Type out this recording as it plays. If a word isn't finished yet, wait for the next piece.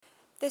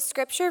The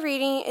scripture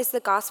reading is the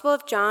Gospel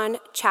of John,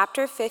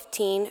 chapter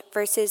 15,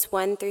 verses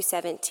 1 through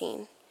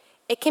 17.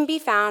 It can be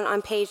found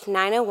on page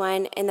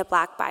 901 in the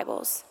Black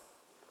Bibles.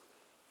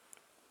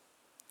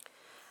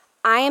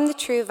 I am the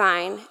true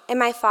vine, and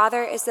my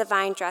Father is the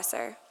vine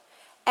dresser.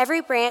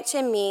 Every branch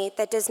in me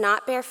that does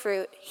not bear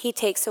fruit, he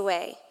takes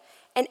away,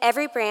 and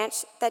every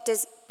branch that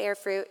does bear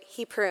fruit,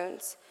 he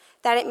prunes,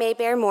 that it may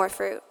bear more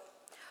fruit.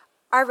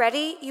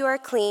 Already you are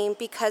clean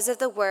because of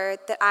the word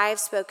that I have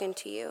spoken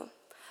to you.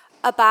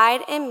 Abide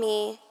in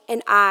me,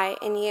 and I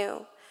in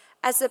you,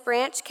 as the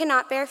branch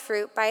cannot bear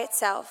fruit by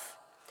itself,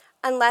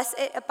 unless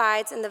it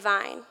abides in the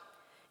vine.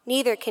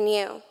 Neither can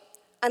you,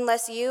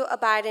 unless you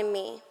abide in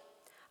me.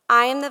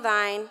 I am the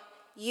vine,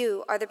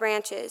 you are the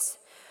branches.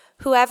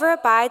 Whoever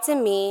abides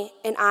in me,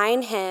 and I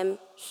in him,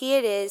 he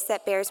it is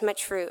that bears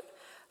much fruit.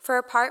 For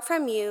apart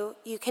from you,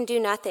 you can do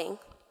nothing.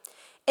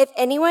 If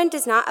anyone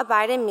does not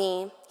abide in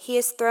me, he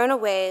is thrown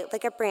away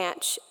like a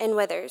branch and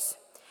withers.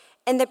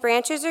 And the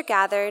branches are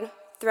gathered,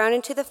 thrown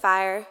into the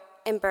fire,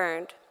 and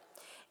burned.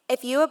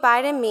 If you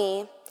abide in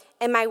me,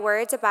 and my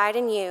words abide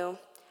in you,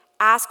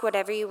 ask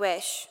whatever you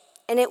wish,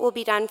 and it will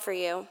be done for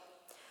you.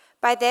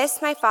 By this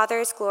my Father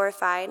is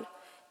glorified,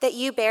 that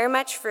you bear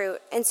much fruit,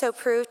 and so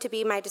prove to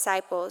be my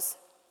disciples.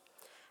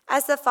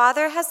 As the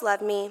Father has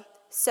loved me,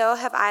 so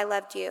have I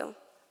loved you.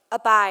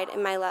 Abide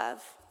in my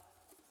love.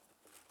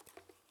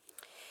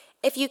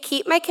 If you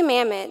keep my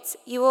commandments,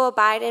 you will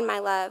abide in my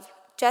love,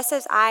 just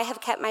as I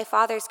have kept my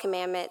Father's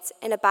commandments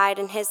and abide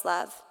in his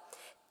love.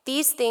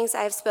 These things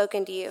I have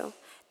spoken to you,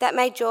 that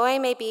my joy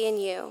may be in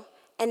you,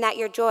 and that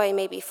your joy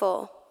may be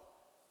full.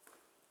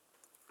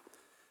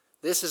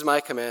 This is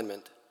my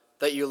commandment,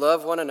 that you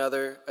love one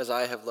another as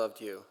I have loved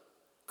you.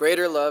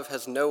 Greater love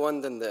has no one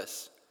than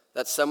this,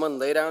 that someone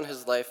lay down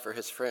his life for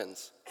his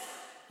friends.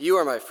 You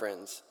are my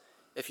friends,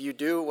 if you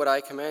do what I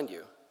command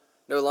you.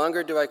 No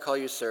longer do I call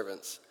you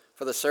servants,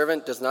 for the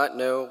servant does not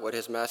know what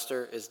his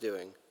master is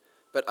doing.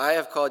 But I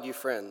have called you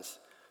friends,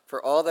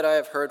 for all that I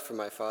have heard from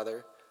my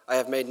Father, I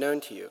have made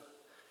known to you.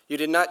 You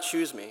did not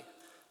choose me,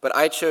 but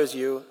I chose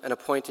you and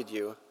appointed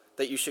you,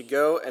 that you should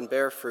go and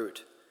bear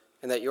fruit,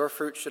 and that your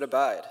fruit should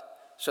abide,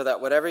 so that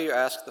whatever you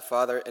ask the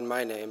Father in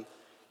my name,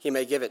 he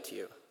may give it to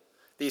you.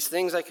 These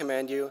things I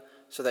command you,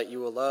 so that you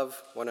will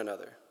love one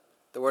another.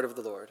 The word of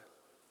the Lord.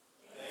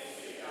 Thanks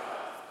be to God.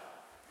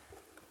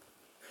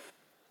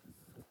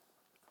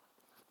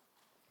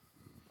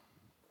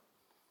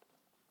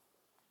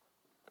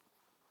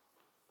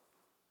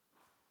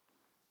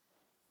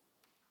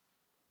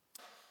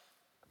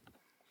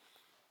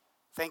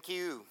 Thank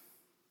you,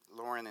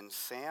 Lauren and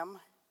Sam.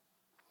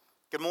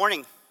 Good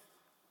morning.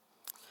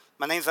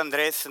 My name's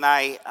Andres, and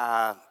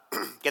I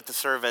get to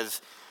serve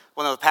as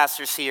one of the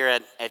pastors here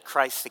at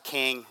Christ the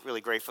King. Really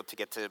grateful to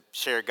get to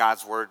share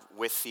God's word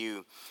with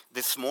you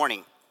this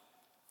morning.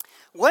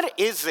 What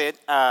is it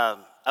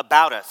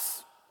about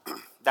us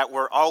that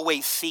we're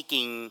always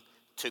seeking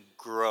to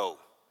grow?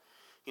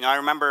 You know, I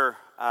remember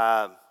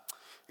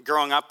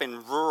growing up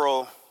in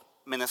rural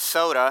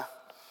Minnesota.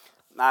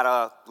 Not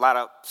a lot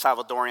of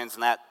Salvadorians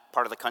in that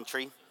part of the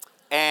country.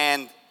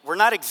 And we're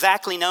not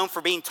exactly known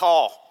for being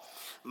tall.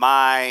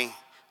 My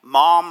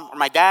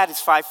dad is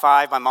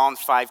 5'5", my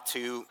mom's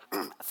 5'2".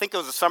 I think it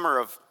was the summer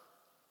of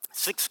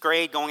 6th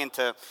grade going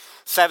into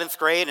 7th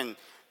grade, and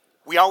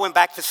we all went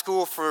back to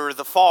school for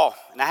the fall,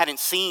 and I hadn't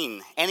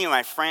seen any of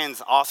my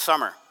friends all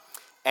summer.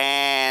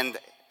 And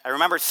I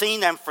remember seeing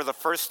them for the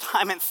first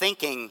time and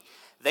thinking,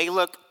 they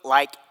look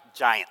like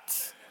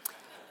giants.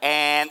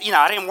 And, you know,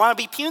 I didn't want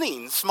to be puny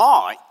and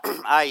small.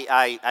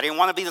 I didn't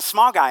want to be the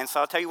small guy, and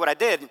so I'll tell you what I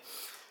did.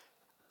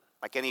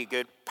 Like any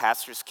good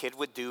pastor's kid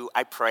would do,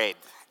 I prayed.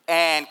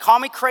 And call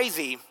me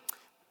crazy,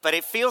 but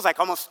it feels like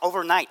almost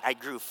overnight I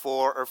grew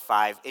 4 or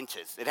 5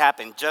 inches. It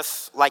happened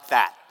just like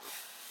that.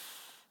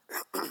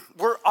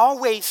 We're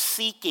always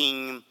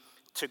seeking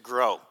to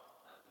grow.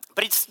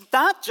 But it's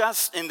not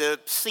just in the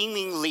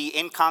seemingly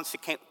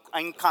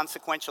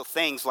inconsequential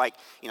things like,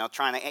 you know,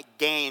 trying to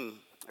gain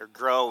or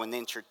grow an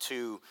inch or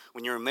two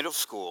when you're in middle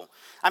school.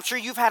 I'm sure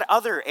you've had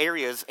other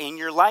areas in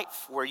your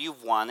life where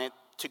you've wanted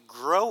to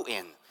grow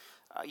in.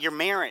 Your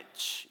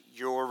marriage,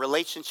 your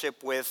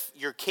relationship with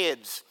your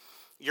kids,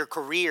 your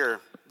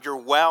career, your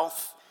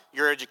wealth,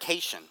 your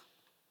education.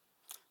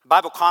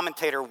 Bible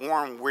commentator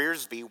Warren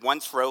Wiersbe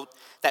once wrote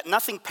that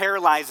nothing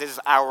paralyzes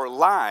our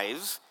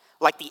lives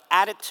like the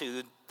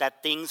attitude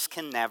that things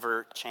can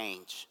never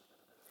change.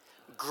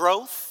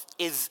 Growth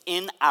is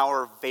in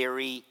our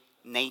very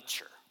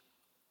nature.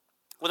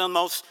 One of the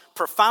most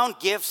profound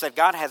gifts that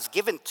God has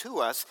given to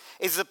us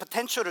is the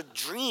potential to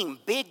dream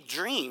big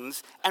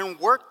dreams and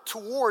work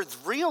towards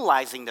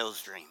realizing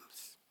those dreams.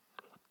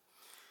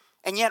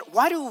 And yet,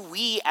 why do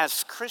we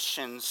as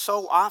Christians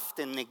so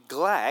often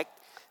neglect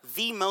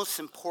the most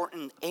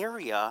important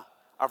area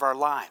of our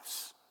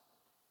lives?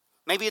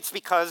 Maybe it's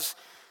because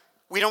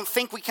we don't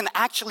think we can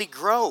actually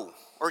grow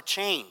or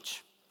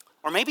change.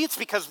 Or maybe it's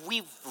because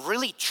we've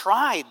really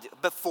tried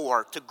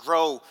before to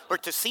grow or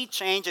to see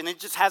change and it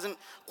just hasn't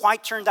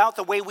quite turned out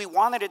the way we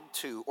wanted it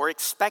to or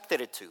expected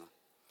it to.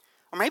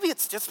 Or maybe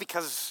it's just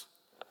because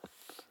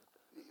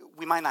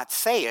we might not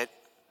say it,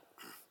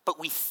 but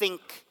we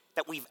think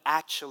that we've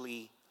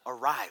actually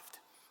arrived,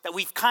 that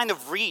we've kind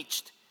of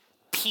reached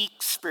peak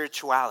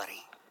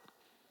spirituality.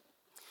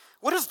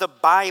 What does the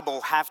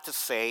Bible have to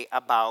say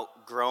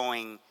about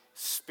growing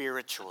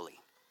spiritually?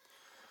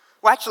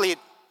 Well, actually, it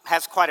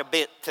has quite a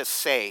bit to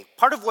say.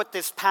 Part of what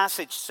this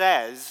passage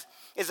says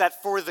is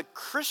that for the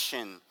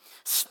Christian,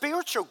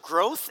 spiritual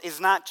growth is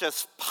not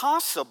just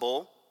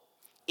possible,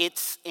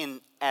 it's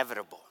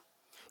inevitable.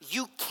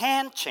 You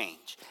can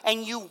change,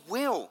 and you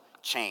will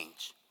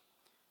change.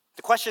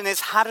 The question is,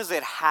 how does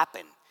it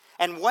happen?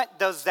 And what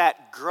does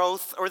that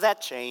growth or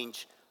that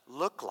change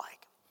look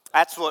like?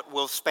 That's what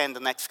we'll spend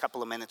the next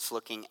couple of minutes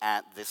looking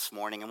at this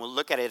morning, and we'll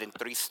look at it in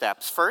 3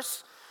 steps.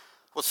 First,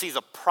 we'll see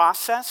the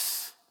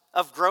process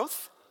of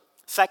growth.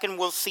 Second,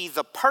 we'll see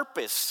the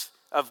purpose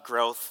of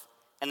growth.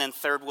 And then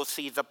third, we'll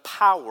see the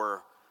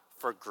power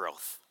for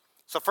growth.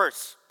 So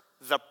first,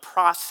 the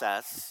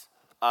process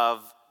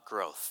of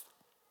growth.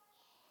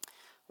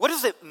 What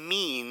does it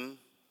mean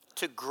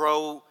to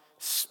grow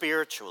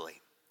spiritually?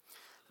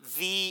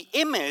 The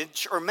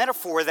image or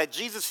metaphor that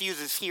Jesus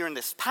uses here in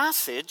this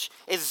passage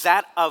is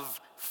that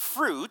of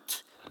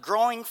fruit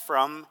growing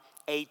from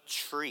a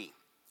tree.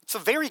 It's a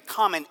very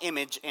common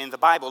image in the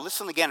Bible.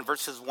 Listen again,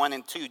 verses 1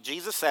 and 2.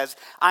 Jesus says,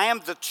 I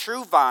am the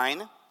true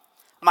vine.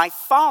 My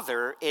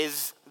Father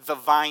is the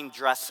vine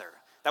dresser.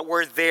 That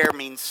word there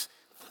means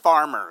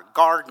farmer,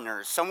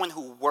 gardener, someone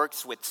who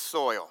works with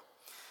soil.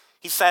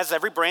 He says,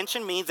 every branch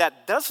in me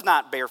that does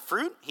not bear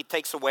fruit, he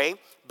takes away.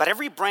 But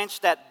every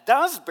branch that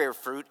does bear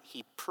fruit,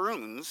 he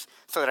prunes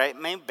so that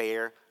it may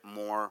bear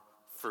more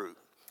fruit.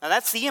 Now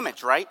that's the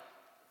image, right?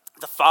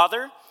 The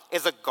Father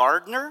is a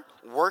gardener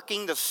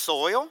working the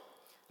soil.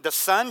 The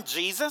Son,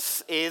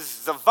 Jesus,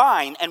 is the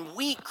vine. And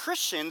we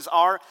Christians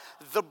are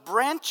the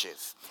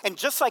branches. And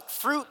just like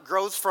fruit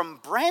grows from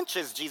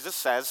branches, Jesus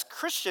says,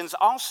 Christians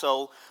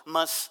also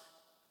must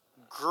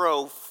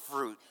grow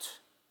fruit.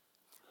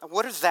 Now,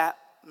 what does that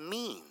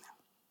mean?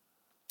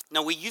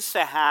 Now, we used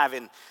to have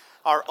in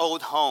our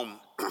old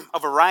home a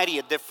variety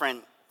of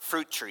different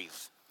fruit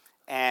trees.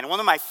 And one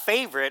of my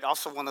favorite,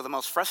 also one of the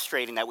most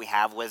frustrating that we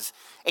have, was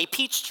a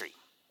peach tree.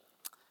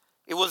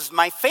 It was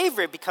my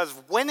favorite because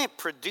when it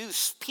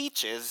produced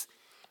peaches,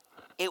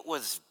 it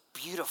was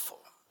beautiful.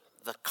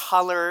 The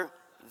color,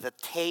 the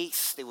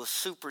taste, it was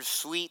super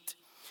sweet.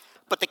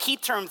 But the key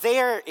term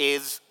there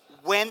is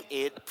when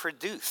it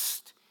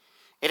produced.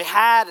 We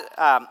had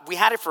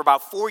it for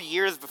about 4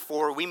 years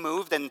before we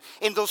moved, and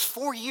in those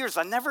 4 years,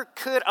 I never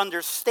could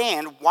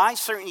understand why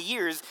certain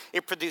years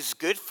it produced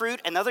good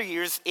fruit and other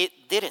years it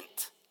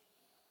didn't.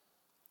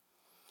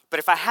 But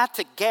if I had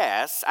to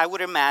guess, I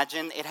would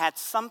imagine it had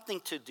something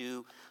to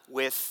do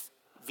with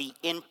the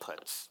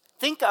inputs.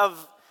 Think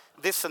of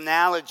this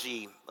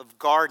analogy of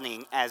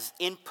gardening as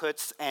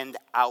inputs and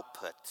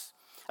outputs.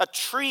 A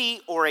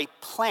tree or a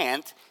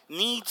plant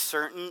needs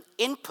certain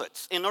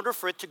inputs in order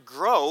for it to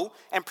grow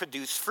and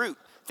produce fruit.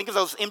 Think of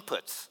those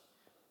inputs: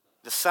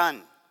 the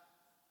sun,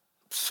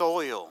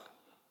 soil,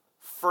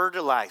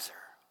 fertilizer,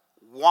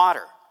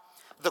 water.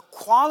 The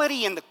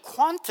quality and the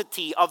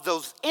quantity of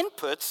those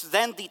inputs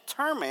then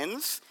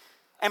determines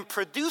and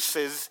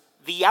produces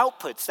the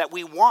outputs that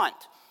we want: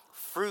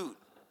 fruit,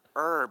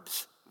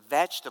 herbs,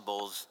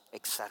 vegetables,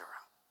 etc.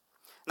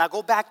 Now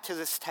go back to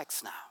this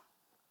text now.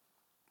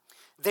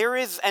 There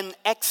is an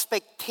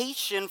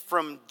expectation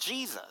from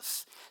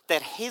Jesus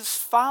that his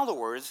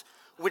followers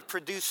would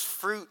produce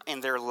fruit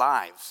in their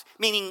lives,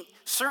 meaning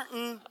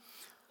certain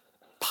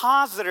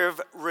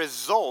positive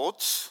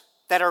results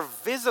that are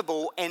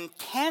visible and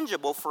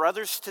tangible for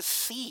others to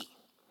see.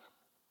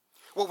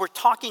 What we're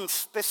talking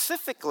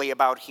specifically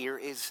about here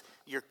is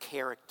your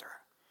character,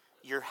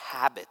 your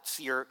habits,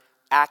 your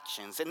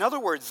actions. In other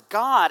words,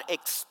 God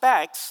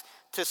expects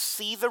to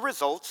see the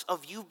results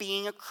of you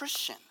being a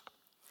Christian.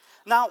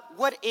 Now,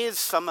 what is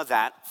some of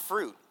that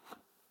fruit?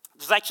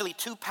 There's actually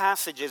 2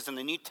 passages in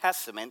the New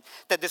Testament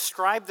that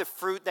describe the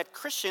fruit that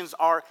Christians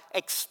are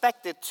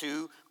expected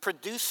to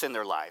produce in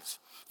their lives.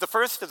 The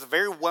first is a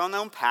very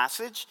well-known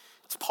passage.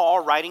 It's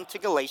Paul writing to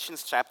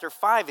Galatians chapter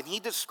 5, and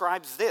he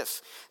describes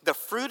this. The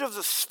fruit of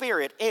the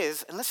Spirit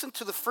is, and listen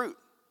to the fruit: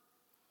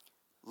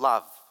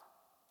 love,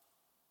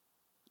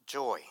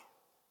 joy,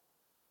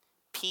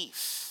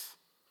 peace,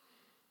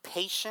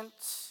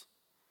 patience,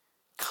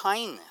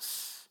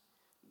 kindness,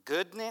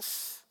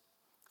 goodness,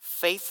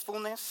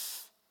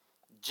 faithfulness,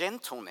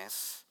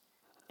 gentleness,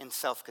 and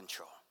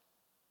self-control.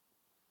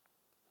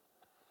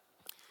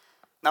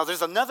 Now,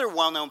 there's another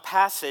well-known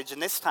passage, and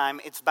this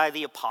time it's by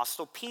the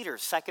Apostle Peter,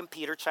 2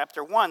 Peter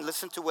chapter 1.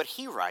 Listen to what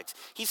he writes.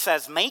 He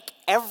says, make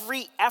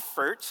every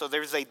effort, so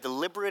there's a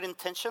deliberate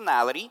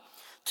intentionality,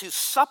 to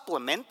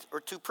supplement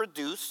or to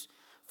produce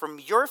from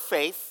your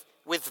faith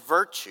with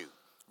virtue.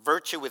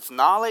 Virtue with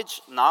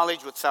knowledge,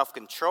 knowledge with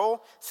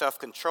self-control,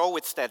 self-control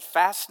with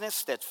steadfastness,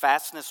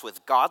 steadfastness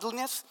with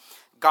godliness,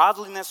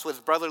 godliness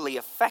with brotherly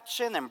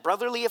affection, and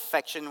brotherly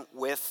affection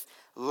with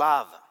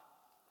love.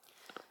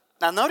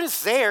 Now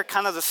notice there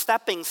kind of the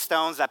stepping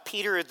stones that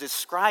Peter is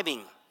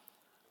describing.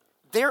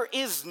 There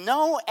is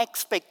no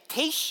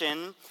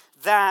expectation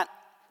that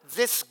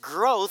this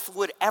growth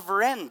would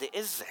ever end,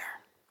 is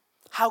there?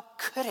 How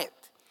could it?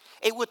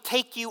 It would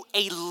take you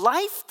a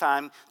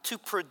lifetime to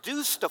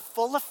produce the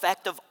full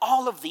effect of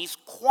all of these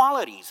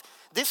qualities,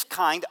 this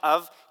kind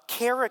of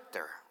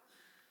character.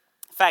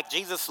 In fact,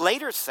 Jesus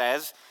later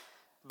says,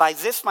 "By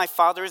this my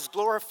Father is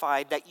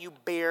glorified, that you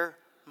bear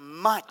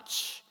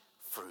much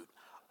fruit."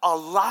 A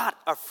lot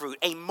of fruit,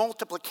 a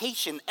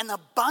multiplication, an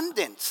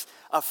abundance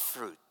of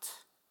fruit.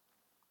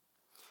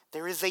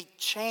 There is a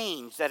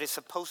change that is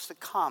supposed to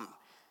come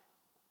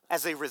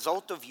as a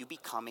result of you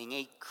becoming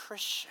a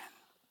Christian.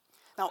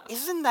 Now,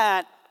 isn't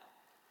that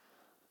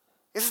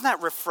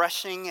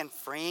refreshing and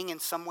freeing in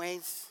some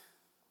ways?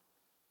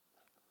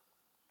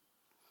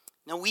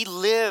 Now, we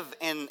live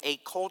in a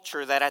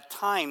culture that at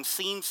times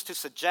seems to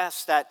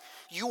suggest that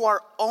you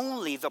are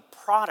only the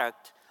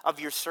product of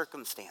your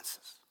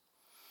circumstances,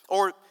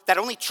 or that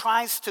only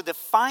tries to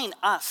define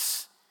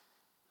us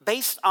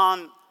based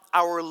on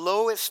our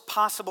lowest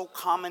possible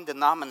common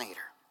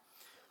denominator.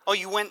 Oh,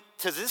 you went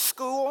to this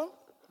school,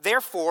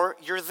 therefore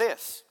you're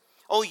this.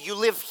 Oh, you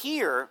live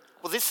here,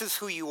 well, this is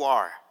who you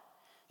are.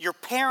 Your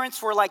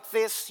parents were like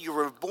this, you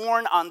were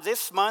born on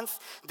this month,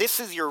 this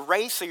is your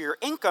race or your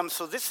income,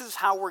 so this is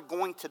how we're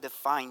going to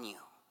define you.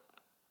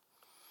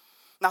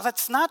 Now,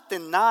 that's not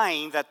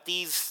denying that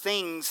these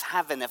things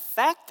have an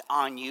effect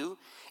on you.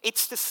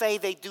 It's to say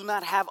they do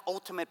not have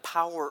ultimate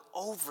power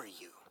over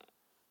you.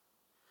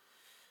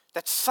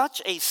 That's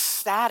such a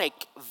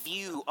static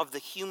view of the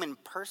human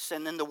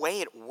person and the way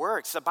it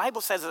works. The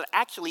Bible says that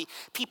actually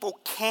people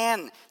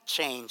can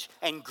change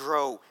and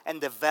grow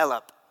and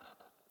develop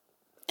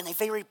in a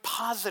very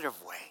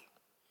positive way.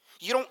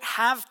 You don't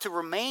have to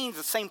remain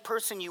the same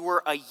person you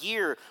were a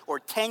year or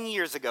 10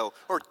 years ago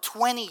or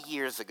 20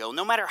 years ago,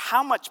 no matter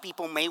how much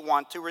people may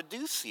want to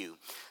reduce you.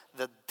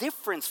 The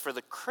difference for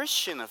the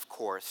Christian, of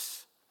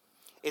course,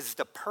 is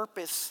the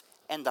purpose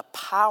and the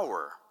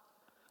power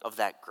of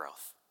that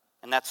growth.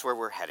 And that's where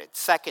we're headed.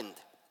 Second,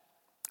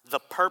 the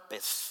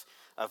purpose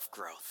of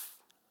growth.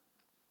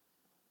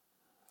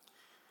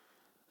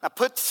 Now,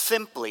 put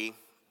simply,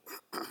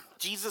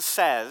 Jesus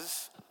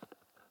says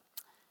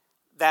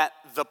that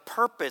the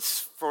purpose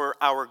for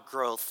our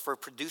growth, for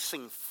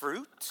producing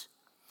fruit,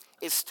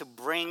 is to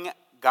bring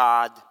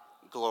God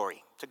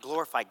glory, to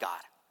glorify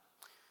God.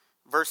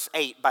 Verse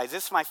 8, "By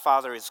this my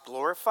Father is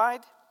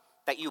glorified,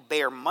 that you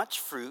bear much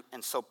fruit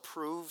and so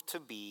prove to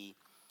be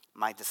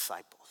my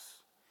disciples."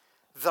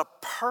 The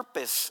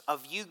purpose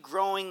of you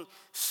growing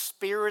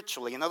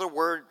spiritually, another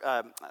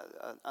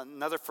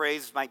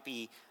phrase might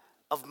be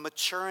of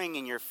maturing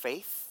in your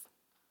faith,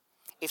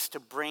 is to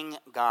bring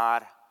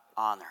God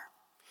honor.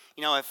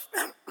 You know, if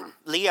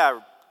Leah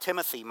or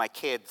Timothy, my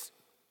kids,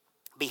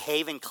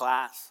 behave in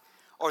class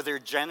or they're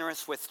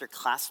generous with their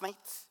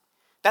classmates,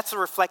 that's a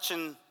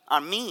reflection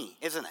on me,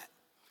 isn't it?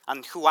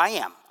 On who I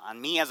am,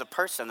 on me as a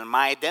person, and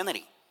my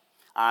identity,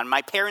 on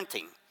my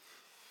parenting.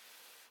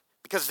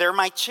 Because they're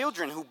my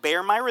children who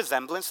bear my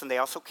resemblance and they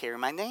also carry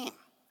my name.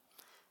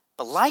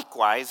 But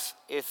likewise,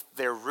 if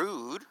they're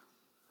rude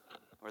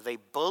or they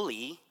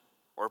bully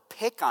or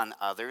pick on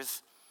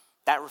others,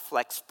 that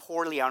reflects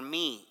poorly on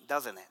me,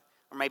 doesn't it?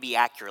 Or maybe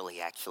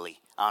accurately, actually,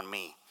 on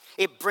me.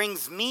 It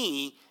brings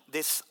me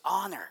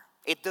dishonor.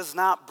 It does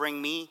not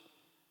bring me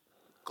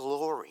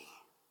glory.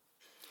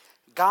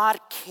 God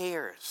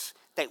cares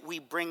that we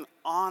bring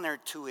honor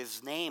to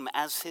his name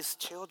as his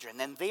children.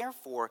 And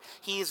therefore,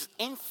 he is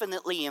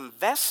infinitely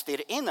invested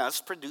in us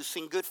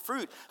producing good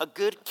fruit, a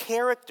good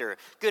character,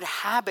 good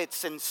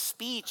habits and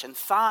speech and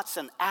thoughts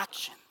and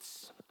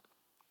actions.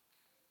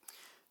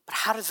 But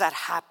how does that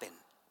happen?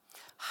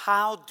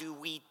 How do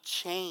we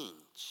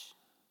change?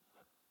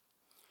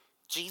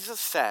 Jesus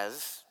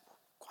says,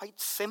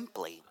 quite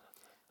simply,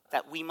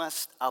 that we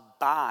must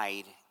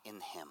abide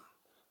in him.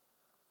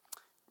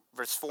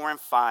 Verse 4 and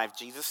 5,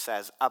 Jesus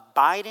says,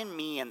 "Abide in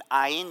me and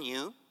I in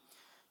you,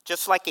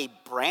 just like a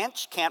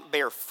branch can't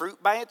bear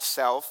fruit by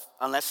itself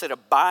unless it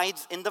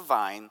abides in the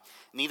vine,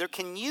 neither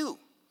can you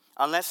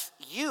unless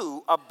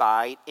you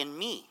abide in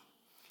me.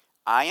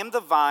 I am the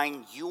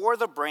vine, you are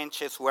the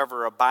branches.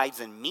 Whoever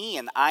abides in me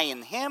and I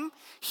in him,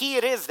 he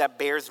it is that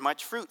bears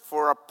much fruit.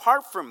 For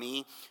apart from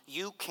me,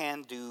 you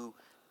can do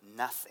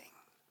nothing."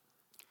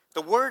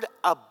 The word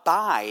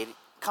abide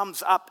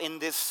comes up in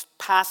this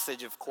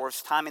passage, of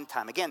course, time and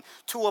time again.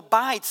 To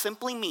abide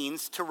simply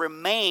means to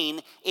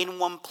remain in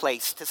one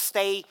place, to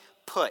stay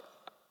put,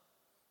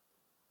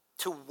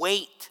 to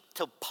wait,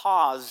 to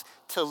pause,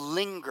 to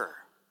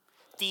linger.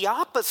 The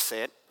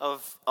opposite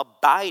of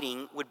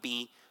abiding would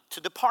be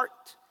to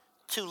depart,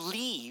 to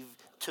leave,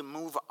 to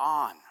move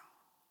on.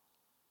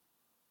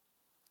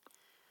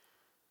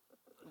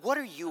 What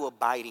are you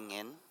abiding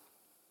in?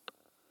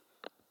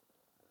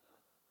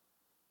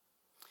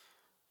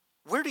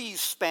 Where do you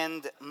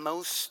spend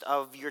most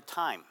of your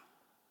time?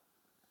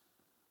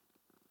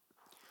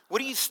 What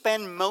do you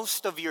spend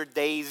most of your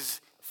days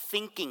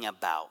thinking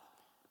about,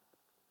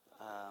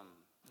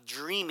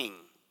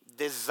 dreaming,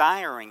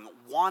 desiring,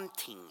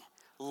 wanting,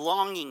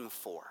 longing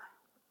for.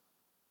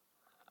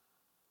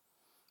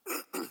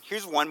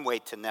 Here's one way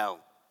to know.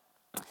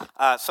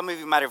 Some of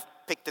you might have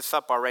picked this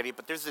up already,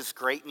 but there's this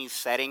great new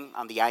setting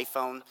on the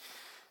iPhone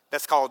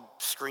that's called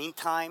Screen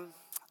Time.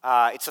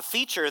 It's a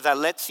feature that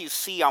lets you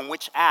see on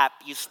which app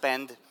you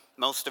spend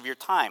most of your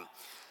time.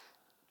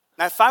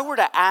 Now, if I were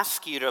to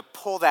ask you to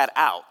pull that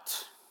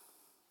out,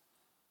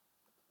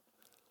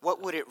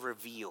 what would it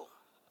reveal?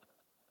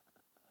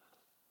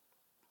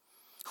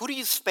 Who do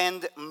you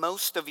spend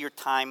most of your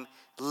time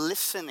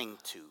listening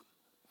to?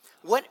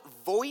 What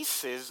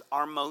voices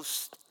are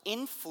most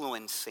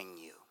influencing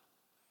you?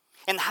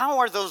 And how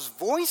are those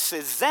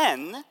voices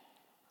then,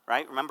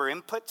 right? Remember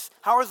inputs?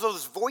 How are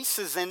those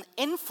voices then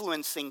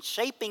influencing,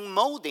 shaping,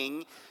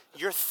 molding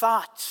your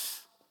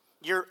thoughts,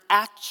 your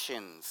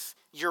actions,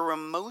 your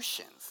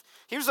emotions?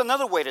 Here's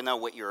another way to know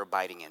what you're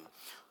abiding in.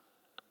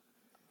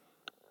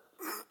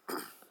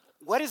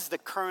 What is the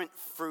current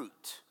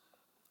fruit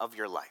of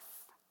your life?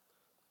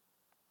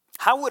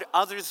 How would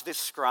others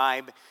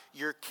describe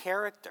your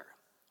character?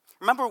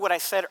 Remember what I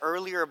said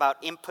earlier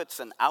about inputs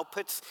and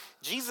outputs?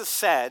 Jesus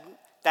said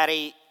that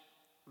a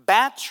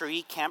bad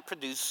tree can't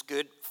produce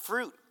good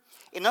fruit.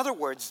 In other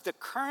words, the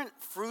current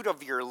fruit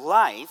of your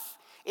life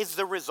is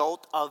the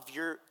result of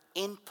your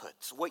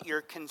inputs, what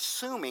you're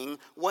consuming,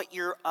 what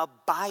you're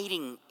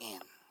abiding in.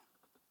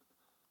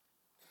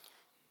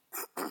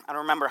 I don't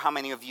remember how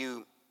many of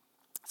you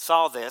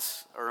saw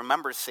this or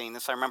remember seeing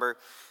this. I remember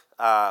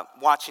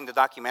watching the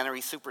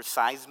documentary Super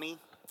Size Me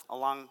a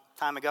long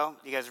time ago.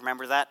 You guys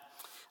remember that?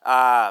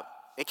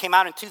 It came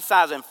out in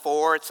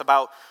 2004. It's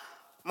about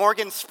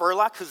Morgan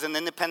Spurlock, who's an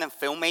independent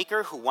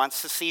filmmaker who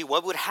wants to see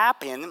what would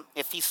happen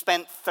if he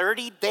spent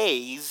 30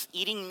 days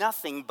eating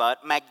nothing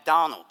but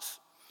McDonald's.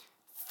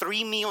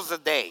 3 meals a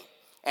day.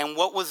 And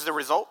what was the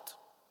result?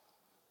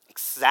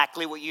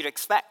 Exactly what you'd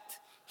expect.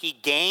 He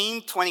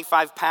gained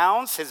 25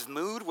 pounds. His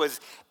mood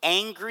was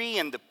angry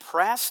and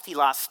depressed. He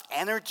lost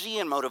energy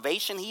and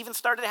motivation. He even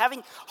started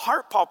having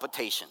heart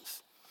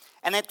palpitations.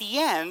 And at the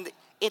end,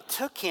 it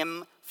took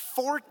him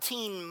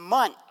 14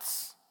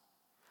 months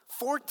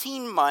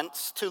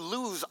to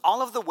lose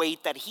all of the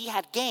weight that he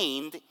had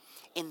gained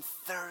in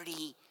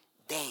 30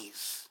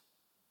 days.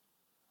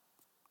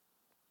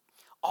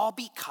 All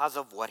because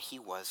of what he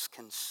was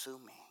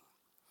consuming.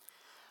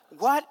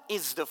 What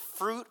is the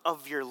fruit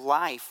of your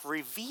life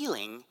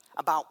revealing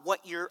about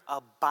what you're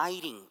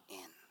abiding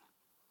in?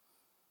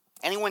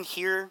 Anyone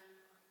here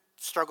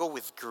struggle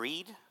with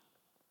greed?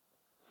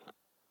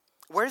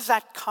 Where's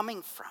that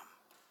coming from?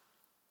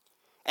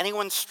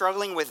 Anyone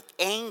struggling with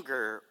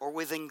anger or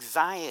with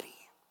anxiety?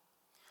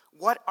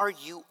 What are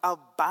you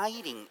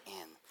abiding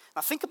in?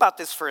 Now think about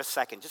this for a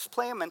second. Just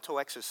play a mental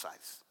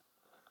exercise.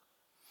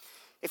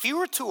 If you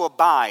were to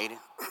abide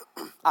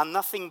on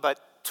nothing but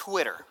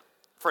Twitter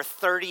for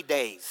 30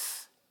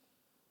 days,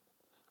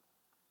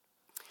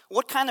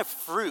 what kind of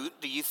fruit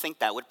do you think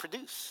that would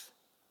produce?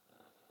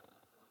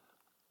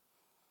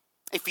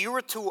 If you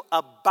were to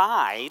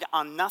abide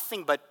on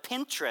nothing but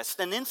Pinterest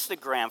and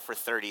Instagram for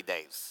 30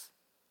 days,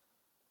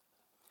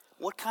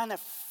 what kind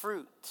of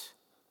fruit,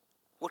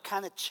 what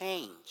kind of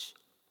change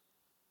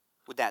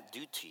would that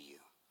do to you?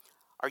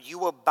 Are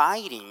you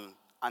abiding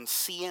on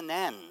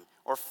CNN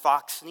or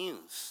Fox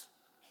News?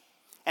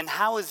 And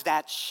how is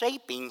that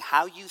shaping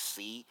how you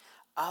see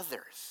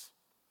others?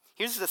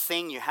 Here's the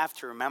thing you have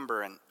to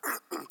remember, and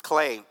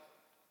Clay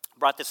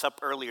brought this up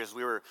earlier as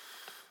we were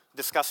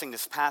discussing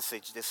this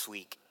passage this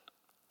week.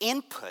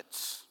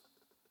 Inputs,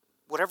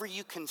 whatever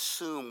you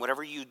consume,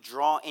 whatever you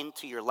draw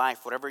into your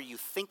life, whatever you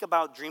think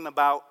about, dream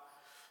about,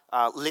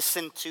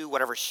 listen to,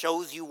 whatever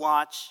shows you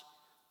watch,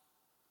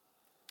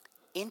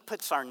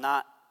 inputs are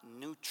not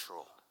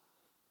neutral.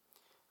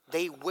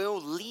 They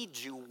will lead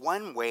you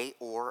one way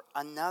or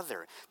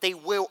another. They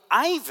will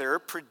either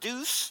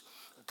produce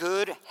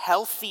good,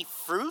 healthy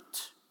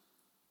fruit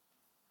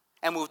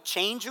and will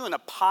change you in a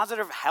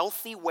positive,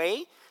 healthy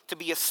way to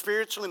be a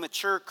spiritually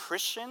mature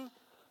Christian,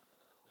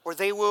 or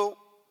they will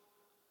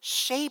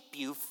shape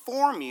you,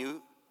 form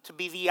you to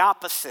be the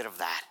opposite of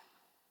that.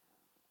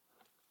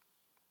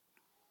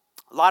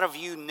 A lot of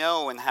you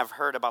know and have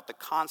heard about the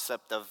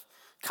concept of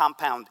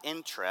compound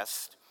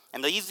interest.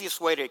 And the easiest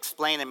way to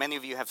explain it, many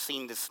of you have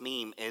seen this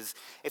meme, is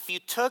if you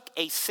took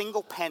a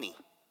single penny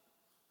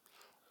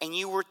and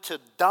you were to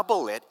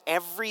double it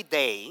every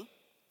day,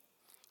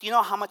 do you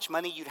know how much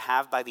money you'd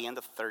have by the end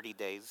of 30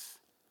 days?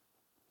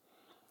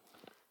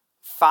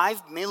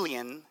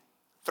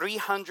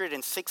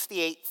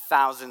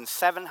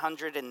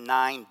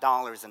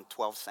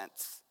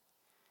 $5,368,709.12.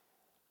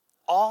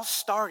 All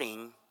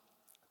starting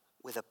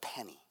with a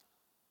penny.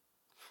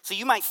 So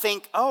you might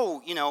think,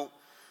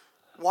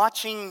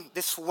 watching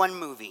this one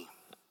movie,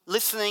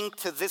 listening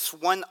to this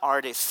one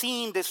artist,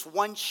 seeing this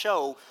one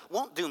show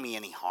won't do me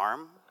any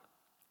harm.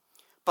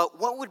 But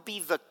what would be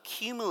the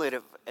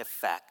cumulative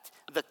effect,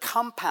 the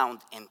compound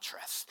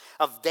interest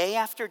of day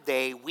after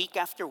day, week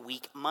after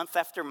week, month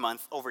after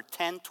month, over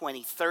 10,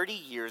 20, 30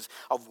 years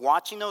of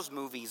watching those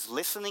movies,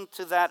 listening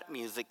to that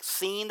music,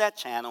 seeing that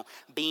channel,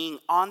 being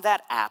on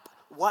that app,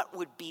 what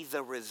would be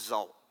the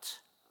result?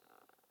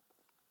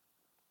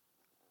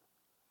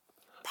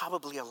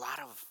 Probably a lot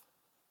of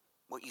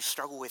what you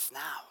struggle with now,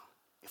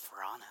 if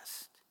we're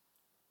honest.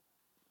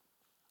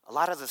 A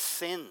lot of the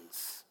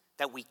sins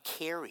that we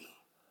carry,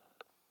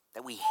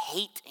 that we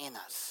hate in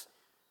us,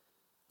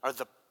 are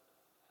the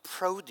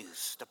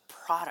produce, the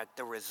product,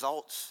 the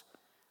results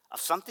of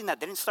something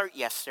that didn't start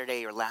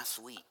yesterday or last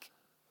week,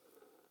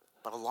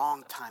 but a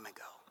long time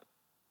ago.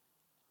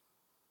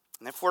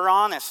 And if we're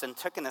honest and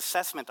took an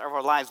assessment of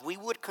our lives, we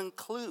would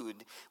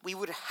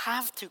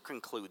have to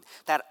conclude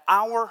that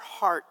our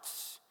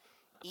hearts,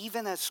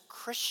 even as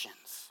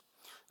Christians,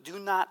 do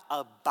not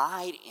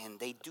abide in,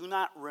 they do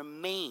not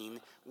remain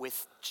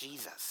with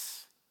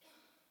Jesus.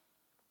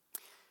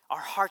 Our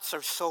hearts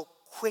are so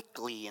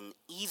quickly and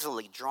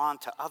easily drawn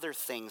to other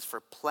things for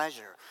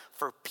pleasure,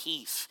 for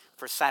peace,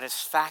 for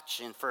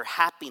satisfaction, for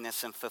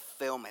happiness and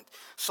fulfillment.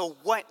 So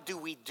what do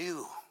we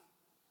do?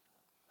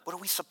 What are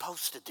we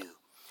supposed to do?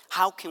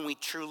 How can we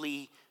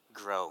truly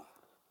grow?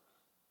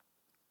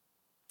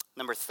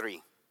 Number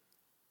 3,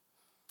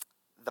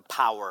 the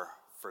power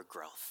for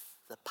growth.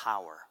 The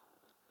power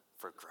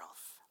for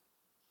growth.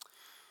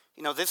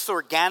 You know, this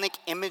organic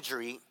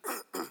imagery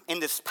in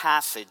this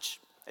passage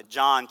that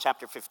John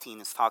chapter 15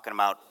 is talking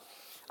about,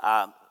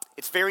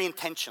 it's very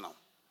intentional.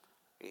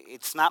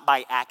 It's not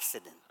by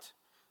accident.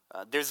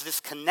 There's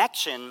this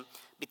connection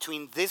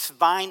between this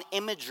vine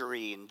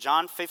imagery in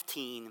John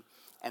 15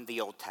 and the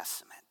Old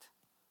Testament.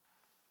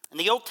 In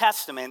the Old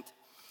Testament,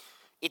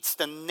 it's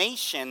the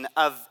nation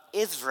of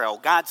Israel,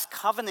 God's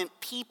covenant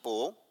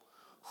people,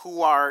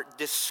 who are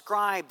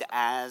described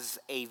as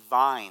a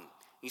vine.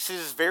 You see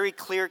this very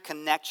clear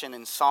connection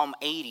in Psalm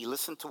 80.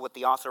 Listen to what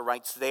the author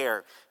writes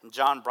there. And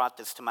John brought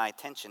this to my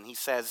attention. He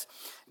says,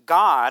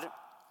 God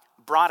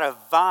brought a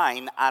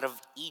vine out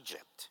of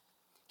Egypt.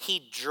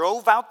 He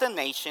drove out the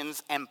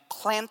nations and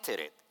planted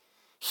it.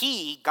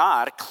 He,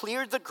 God,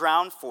 cleared the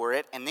ground for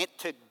it, and it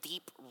took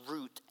deep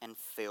root and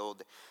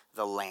filled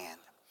the land.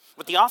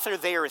 What the author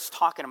there is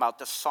talking about,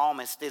 the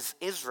psalmist, is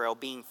Israel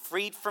being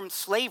freed from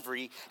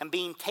slavery and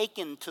being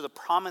taken to the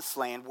promised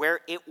land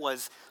where it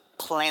was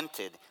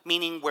planted,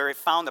 meaning where it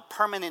found a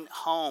permanent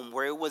home,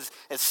 where it was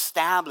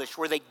established,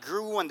 where they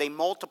grew and they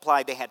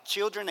multiplied, they had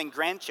children and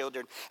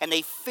grandchildren, and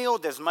they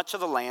filled as much of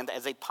the land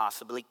as they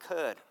possibly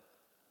could.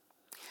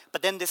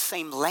 But then this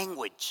same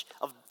language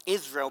of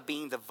Israel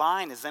being the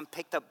vine is then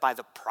picked up by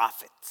the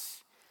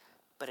prophets,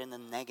 but in a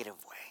negative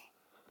way,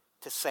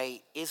 to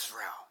say,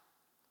 Israel,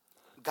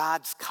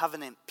 God's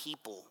covenant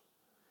people,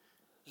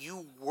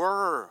 you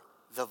were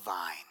the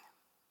vine.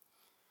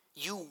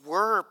 You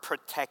were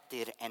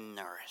protected and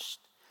nourished,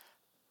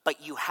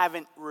 but you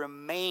haven't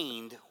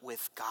remained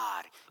with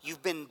God.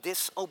 You've been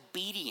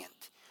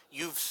disobedient.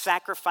 You've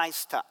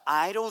sacrificed to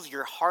idols.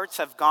 Your hearts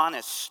have gone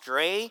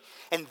astray,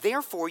 and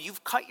therefore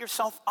you've cut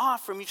yourself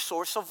off from your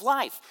source of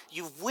life.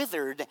 You've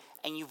withered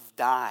and you've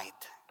died.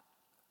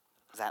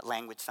 Does that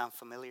language sound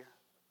familiar?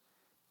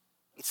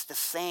 It's the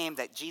same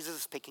that Jesus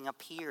is picking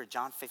up here,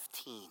 John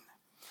 15.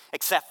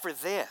 Except for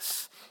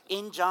this,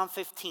 in John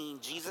 15,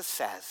 Jesus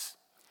says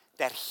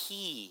that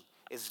he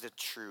is the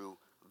true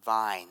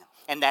vine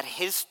and that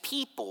his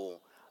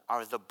people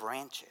are the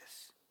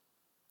branches.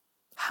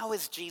 How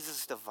is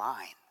Jesus the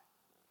vine?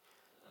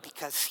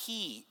 Because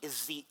he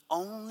is the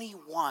only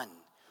one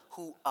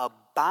who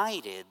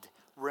abided,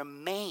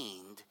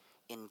 remained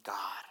in God.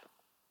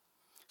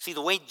 See,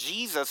 the way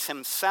Jesus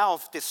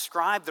himself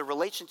described the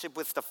relationship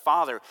with the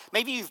Father,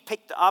 maybe you've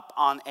picked up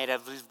on it as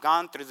we've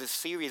gone through this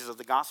series of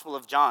the Gospel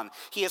of John.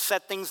 He has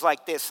said things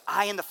like this: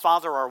 I and the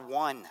Father are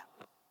one.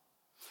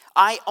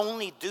 I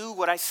only do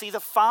what I see the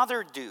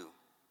Father do.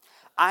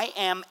 I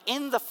am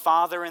in the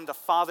Father and the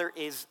Father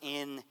is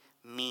in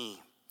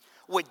me.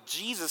 What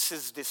Jesus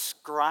is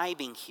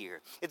describing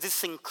here is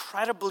this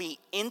incredibly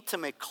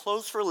intimate,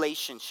 close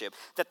relationship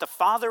that the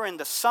Father and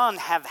the Son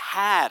have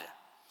had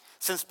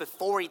since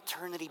before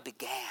eternity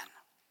began.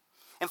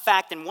 In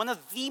fact, in one of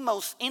the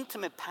most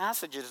intimate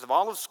passages of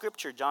all of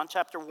Scripture, John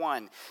chapter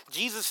 1,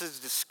 Jesus is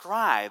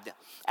described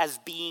as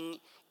being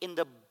in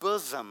the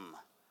bosom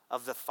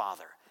of the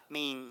Father,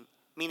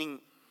 meaning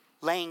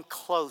laying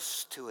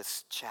close to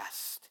his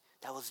chest.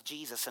 That was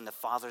Jesus and the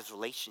Father's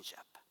relationship.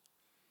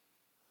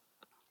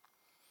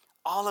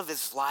 All of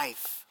his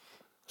life,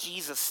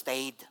 Jesus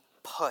stayed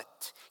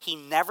put. He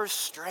never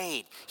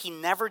strayed. He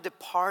never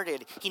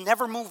departed. He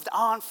never moved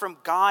on from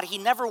God. He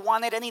never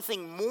wanted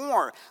anything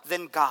more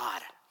than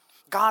God.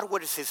 God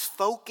was his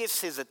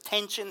focus, his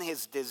attention,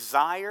 his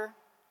desire,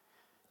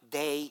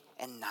 day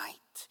and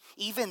night.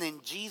 Even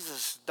in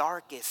Jesus'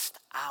 darkest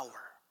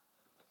hour.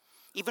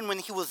 Even when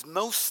he was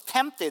most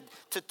tempted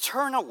to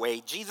turn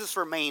away, Jesus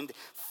remained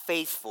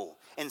faithful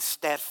and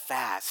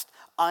steadfast,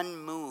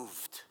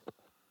 unmoved.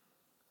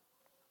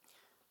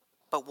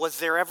 But was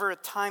there ever a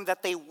time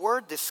that they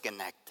were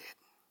disconnected?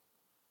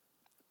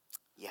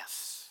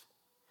 Yes.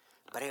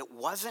 But it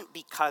wasn't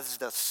because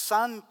the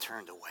Son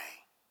turned away.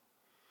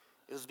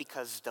 It was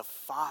because the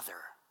Father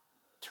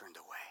turned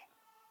away.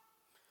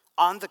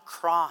 On the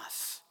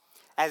cross,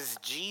 as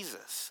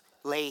Jesus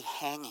lay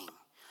hanging,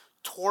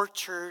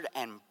 tortured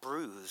and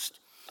bruised,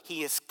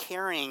 he is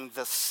carrying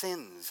the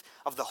sins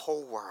of the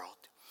whole world.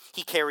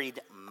 He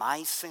carried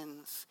my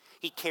sins.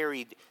 He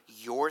carried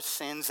your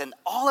sins and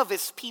all of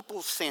his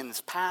people's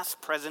sins,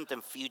 past, present,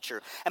 and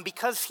future. And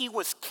because he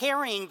was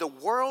carrying the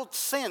world's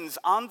sins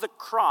on the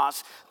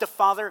cross, the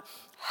Father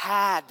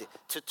had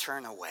to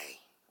turn away.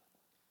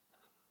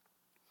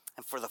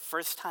 And for the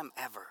first time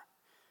ever,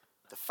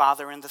 the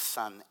Father and the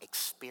Son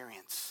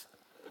experience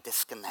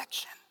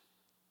disconnection.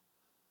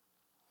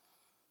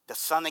 The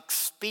Son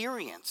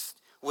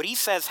experienced what he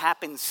says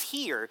happens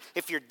here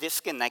if you're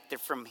disconnected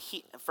from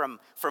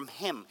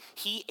him.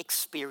 He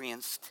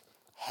experienced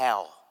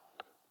hell.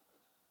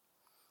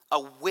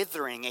 A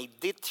withering, a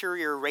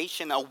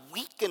deterioration, a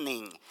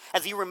weakening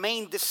as he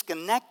remained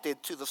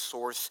disconnected to the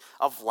source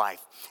of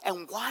life.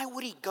 And why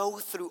would he go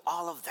through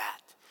all of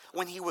that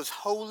when he was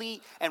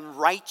holy and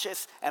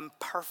righteous and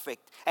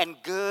perfect and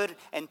good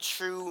and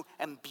true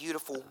and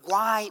beautiful?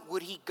 Why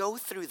would he go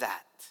through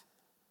that?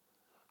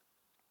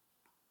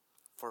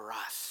 For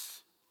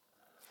us.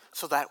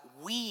 So that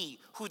we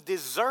who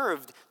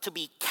deserved to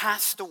be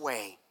cast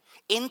away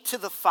into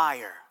the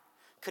fire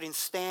could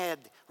instead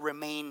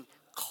remain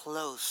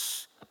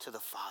close to the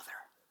Father.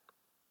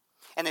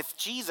 And if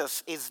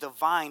Jesus is the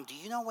vine, do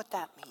you know what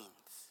that means?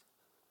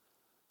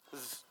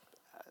 There's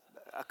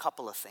a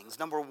couple of things.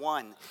 Number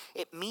one,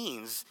 it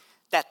means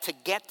that to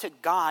get to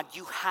God,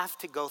 you have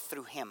to go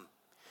through him.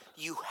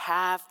 You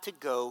have to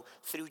go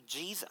through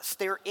Jesus.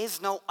 There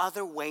is no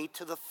other way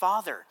to the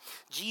Father.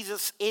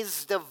 Jesus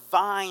is the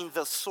vine,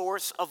 the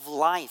source of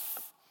life.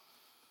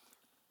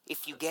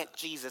 If you get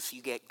Jesus,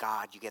 you get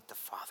God, you get the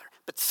Father.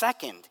 But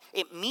second,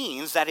 it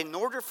means that in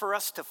order for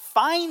us to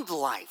find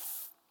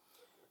life,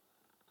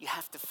 you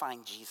have to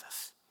find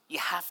Jesus. You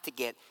have to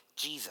get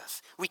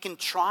Jesus. We can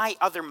try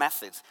other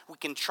methods. We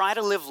can try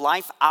to live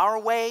life our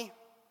way,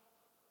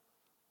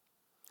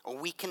 or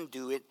we can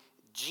do it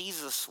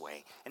Jesus'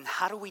 way. And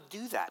how do we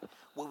do that?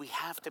 Well, we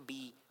have to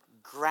be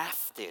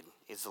grafted,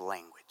 is the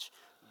language.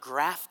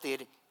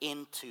 Grafted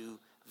into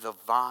the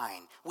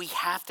vine. We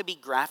have to be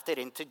grafted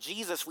into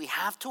Jesus. We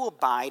have to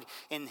abide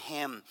in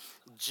him.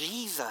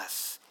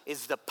 Jesus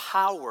is the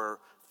power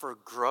for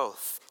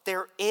growth.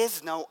 There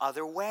is no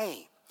other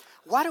way.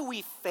 Why do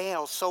we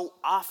fail so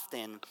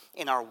often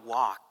in our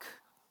walk?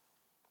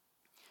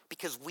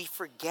 Because we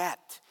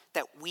forget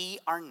that we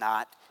are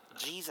not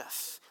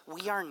Jesus.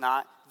 We are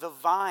not the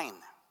vine.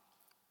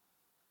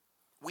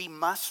 We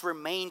must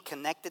remain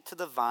connected to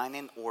the vine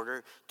in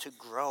order to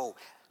grow.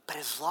 But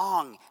as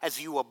long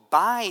as you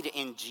abide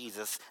in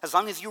Jesus, as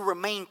long as you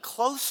remain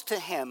close to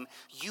him,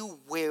 you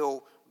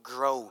will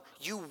grow.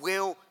 You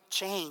will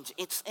change.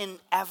 It's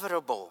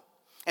inevitable.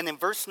 And in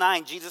verse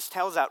 9, Jesus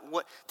tells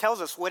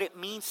us what it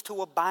means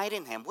to abide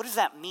in him. What does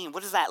that mean?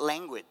 What does that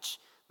language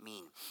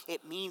mean?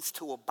 It means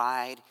to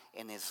abide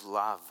in his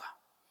love.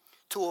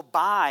 To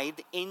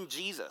abide in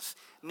Jesus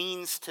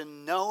means to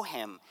know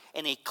him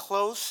in a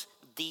close,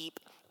 deep,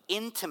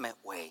 intimate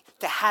way,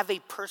 to have a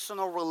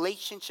personal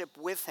relationship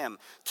with him,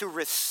 to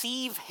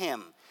receive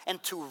him,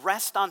 and to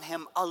rest on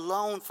him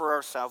alone for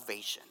our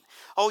salvation.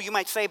 Oh, you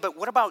might say, but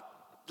what about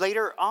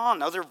later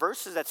on, other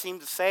verses that seem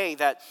to say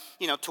that,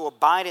 to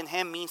abide in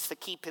him means to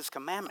keep his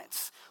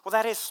commandments? Well,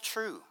 that is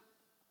true.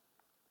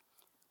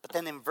 But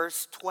then in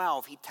verse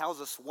 12, he tells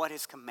us what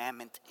his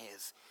commandment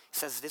is. He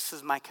says, this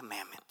is my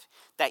commandment,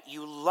 that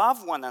you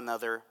love one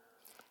another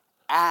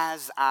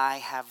as I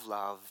have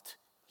loved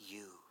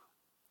you.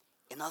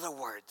 In other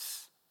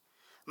words,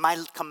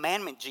 my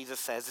commandment, Jesus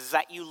says, is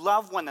that you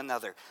love one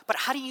another. But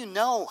how do you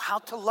know how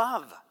to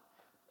love?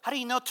 How do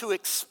you know to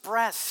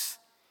express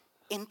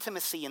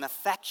intimacy and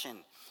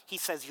affection? He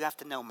says you have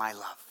to know my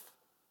love.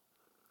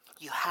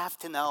 You have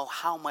to know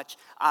how much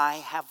I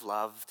have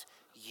loved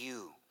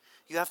you.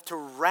 You have to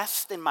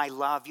rest in my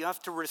love. You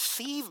have to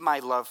receive my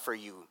love for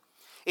you.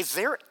 Is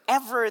there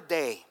ever a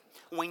day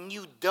when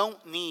you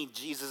don't need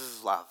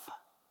Jesus' love?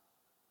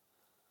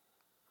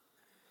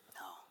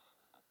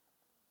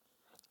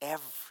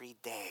 Every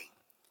day,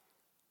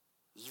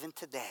 even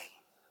today,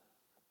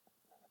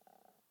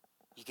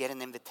 you get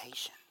an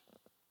invitation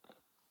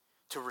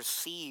to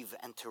receive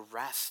and to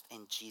rest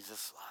in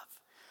Jesus'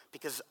 love.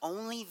 Because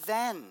only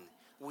then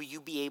will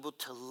you be able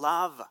to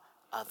love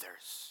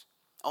others.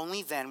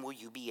 Only then will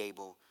you be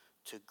able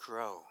to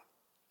grow.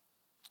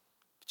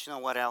 But you know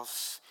what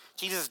else?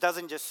 Jesus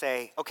doesn't just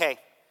say, okay,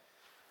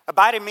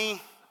 abide in me,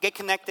 get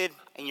connected,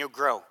 and you'll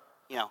grow.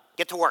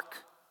 Get to work.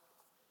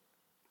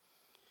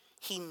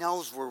 He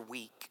knows we're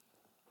weak,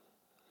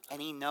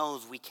 and he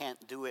knows we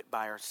can't do it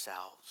by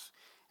ourselves.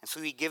 And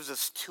so he gives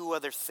us two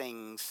other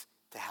things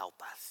to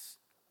help us.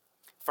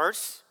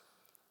 First,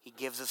 he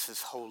gives us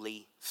his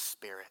Holy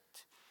Spirit.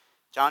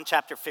 John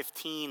chapter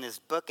 15 is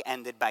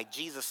bookended by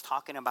Jesus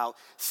talking about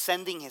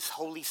sending his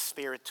Holy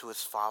Spirit to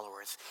his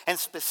followers. And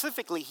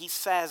specifically, he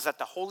says that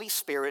the Holy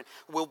Spirit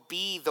will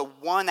be the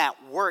one at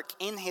work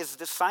in his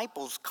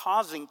disciples,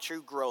 causing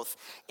true growth.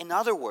 In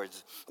other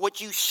words, what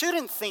you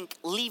shouldn't think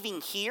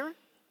leaving here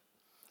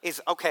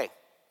is, okay,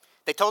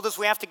 they told us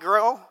we have to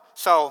grow,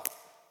 so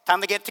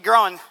time to get to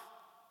growing.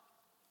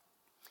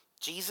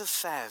 Jesus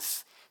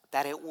says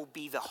that it will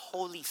be the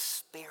Holy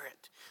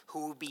Spirit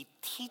who will be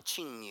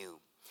teaching you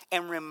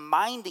and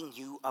reminding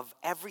you of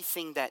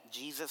everything that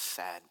Jesus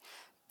said.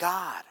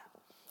 God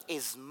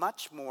is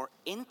much more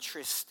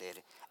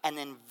interested and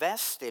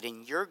invested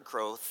in your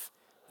growth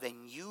than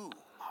you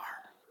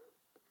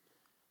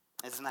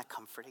are. Isn't that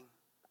comforting?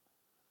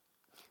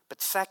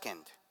 But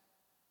second,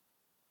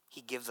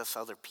 he gives us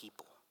other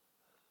people.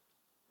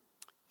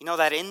 You know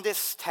that in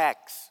this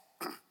text,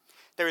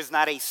 there is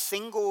not a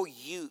single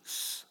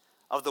use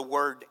of the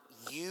word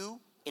you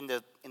in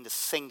the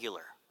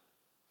singular.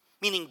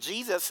 Meaning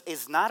Jesus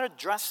is not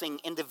addressing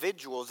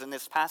individuals in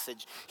this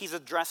passage. He's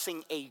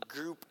addressing a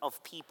group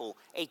of people,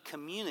 a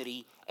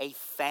community, a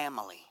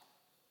family.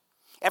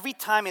 Every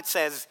time it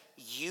says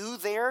you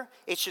there,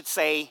 it should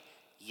say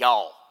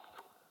y'all.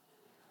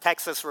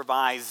 Texas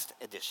Revised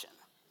Edition.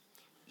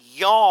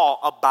 Y'all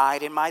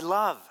abide in my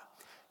love.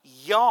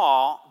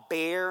 Y'all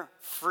bear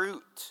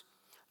fruit.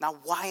 Now,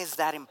 why is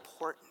that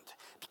important?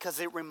 Because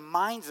it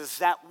reminds us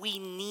that we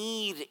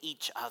need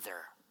each other.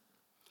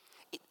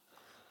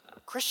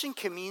 Christian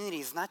community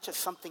is not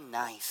just something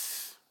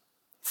nice.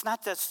 It's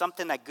not just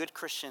something that good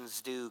Christians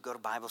do, go to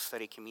Bible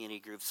study, community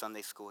groups,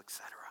 Sunday school,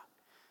 etc.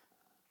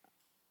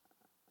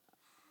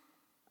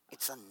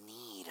 It's a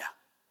need.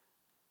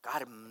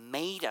 God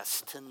made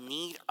us to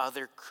need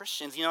other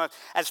Christians. You know,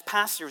 as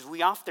pastors,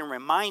 we often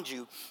remind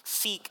you,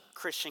 seek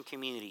Christian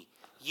community.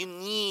 You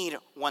need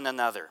one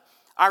another.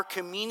 Our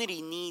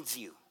community needs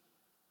you.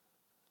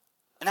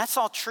 And that's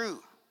all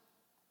true.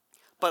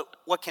 But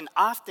what can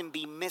often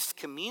be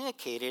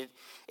miscommunicated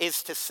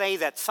is to say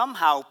that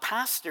somehow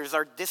pastors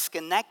are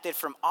disconnected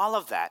from all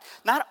of that.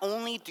 Not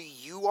only do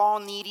you all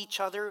need each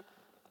other,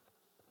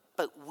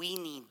 but we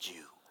need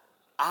you.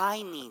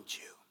 I need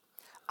you.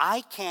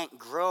 I can't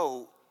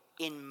grow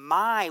in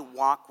my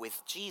walk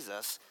with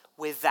Jesus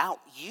without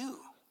you.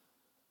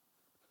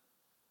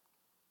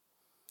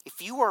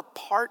 If you are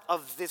part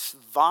of this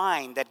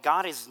vine that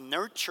God is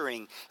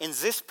nurturing in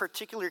this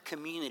particular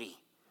community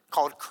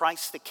called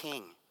Christ the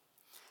King,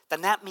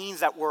 then that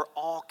means that we're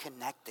all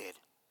connected.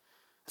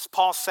 As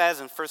Paul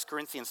says in 1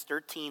 Corinthians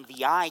 13,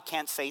 the eye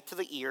can't say to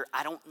the ear,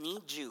 I don't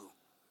need you.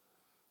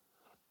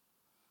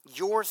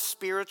 Your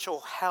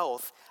spiritual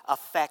health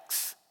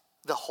affects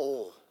the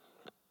whole.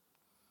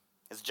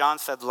 As John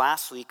said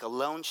last week, a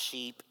lone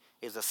sheep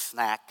is a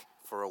snack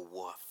for a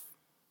wolf.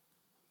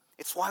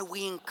 It's why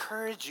we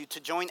encourage you to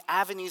join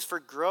avenues for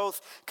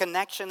growth,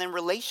 connection, and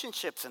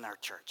relationships in our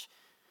church.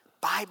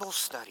 Bible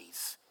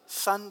studies,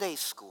 Sunday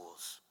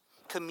schools,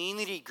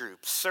 community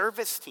groups,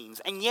 service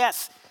teams, and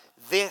yes,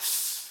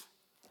 this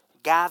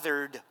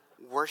gathered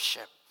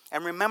worship.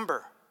 And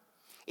remember,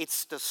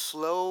 it's the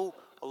slow,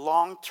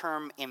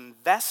 long-term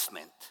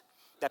investment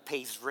that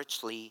pays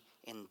richly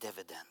in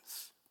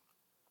dividends.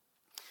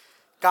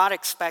 God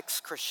expects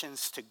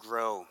Christians to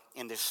grow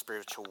in their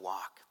spiritual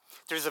walk.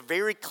 There's a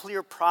very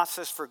clear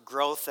process for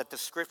growth that the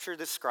scripture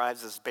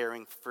describes as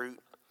bearing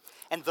fruit.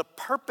 And the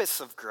purpose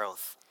of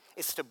growth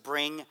is to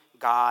bring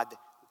God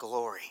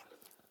glory.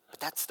 But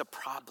that's the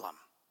problem.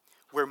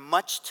 We're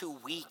much too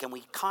weak and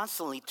we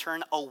constantly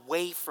turn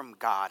away from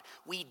God.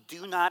 We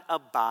do not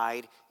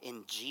abide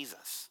in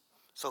Jesus.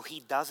 So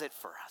he does it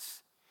for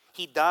us.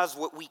 He does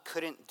what we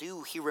couldn't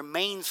do. He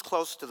remains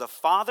close to the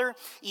Father,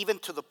 even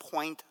to the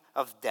point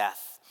of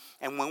death.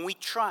 And when we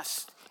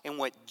trust in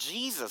what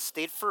Jesus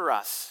did for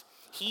us,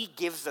 he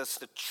gives us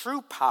the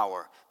true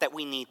power that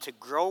we need to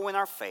grow in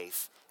our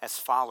faith as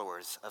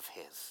followers of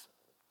his.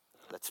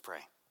 Let's pray.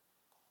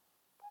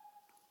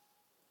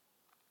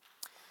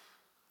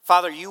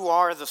 Father, you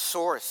are the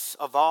source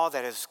of all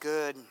that is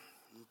good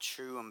and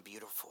true and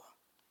beautiful.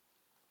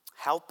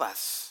 Help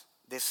us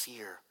this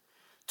year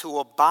to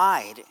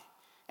abide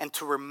and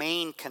to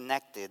remain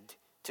connected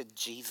to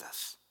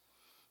Jesus.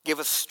 Give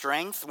us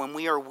strength when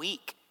we are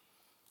weak,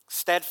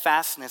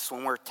 steadfastness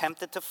when we're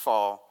tempted to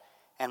fall,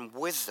 and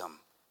wisdom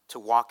to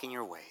walk in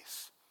your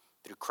ways.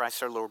 Through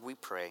Christ our Lord we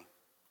pray.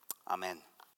 Amen.